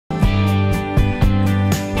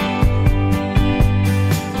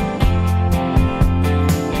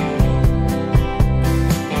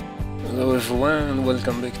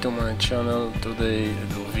welcome back to my channel. Today I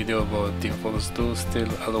do a video about TF2, still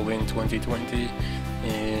Halloween 2020,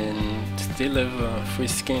 and still have a free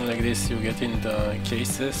skin like this you get in the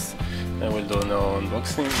cases. I will do now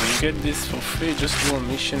unboxing. You get this for free, just do a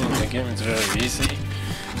mission in the game, it's very easy.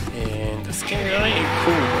 And the skin is very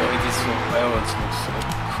cool, it is from pirates, looks so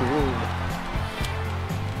cool.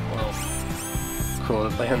 Wow, cool,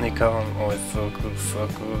 bionic arm, oh it's so cool, so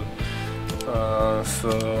cool.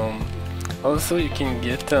 Also you can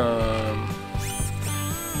get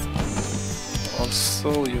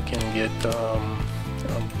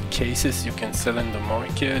cases you can sell in the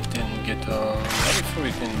market and get money for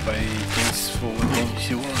it and buy things for what games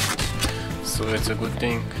you want. So it's a good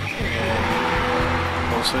thing,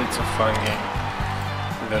 and also it's a fun game,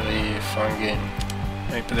 very fun game.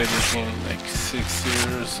 I played this game like 6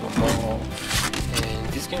 years or more, and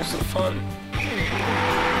this game is so fun.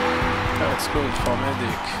 It's called for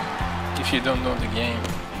Medic. If you don't know the game,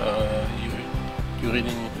 you really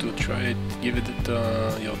need to try it, give it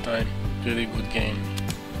your time, really good game.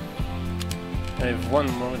 I have one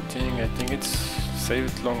more thing, I think it's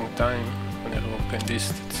saved long time. When I open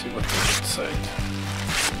this, let's see what is inside.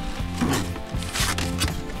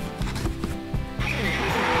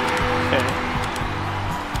 Okay.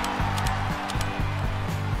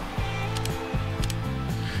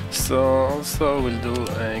 So also I will do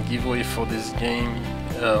a giveaway for this game.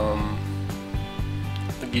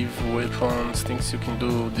 Give weapons, things you can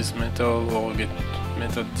do, this metal, or get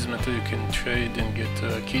this metal you can trade and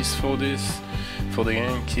get keys for this, for the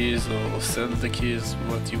game, keys, or sell the keys,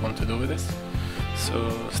 what you want to do with this. So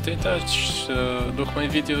stay in touch, look my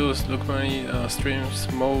videos, look my streams.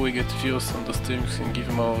 More we get views on the streams and give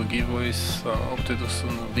more giveaways. Hope to do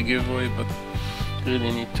soon a big giveaway, but really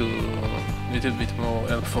need to little bit more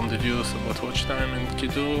help from the viewers about watch time and can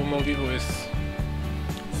do more giveaways.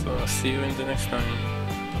 So see you in the next time.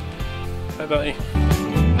 Bye bye.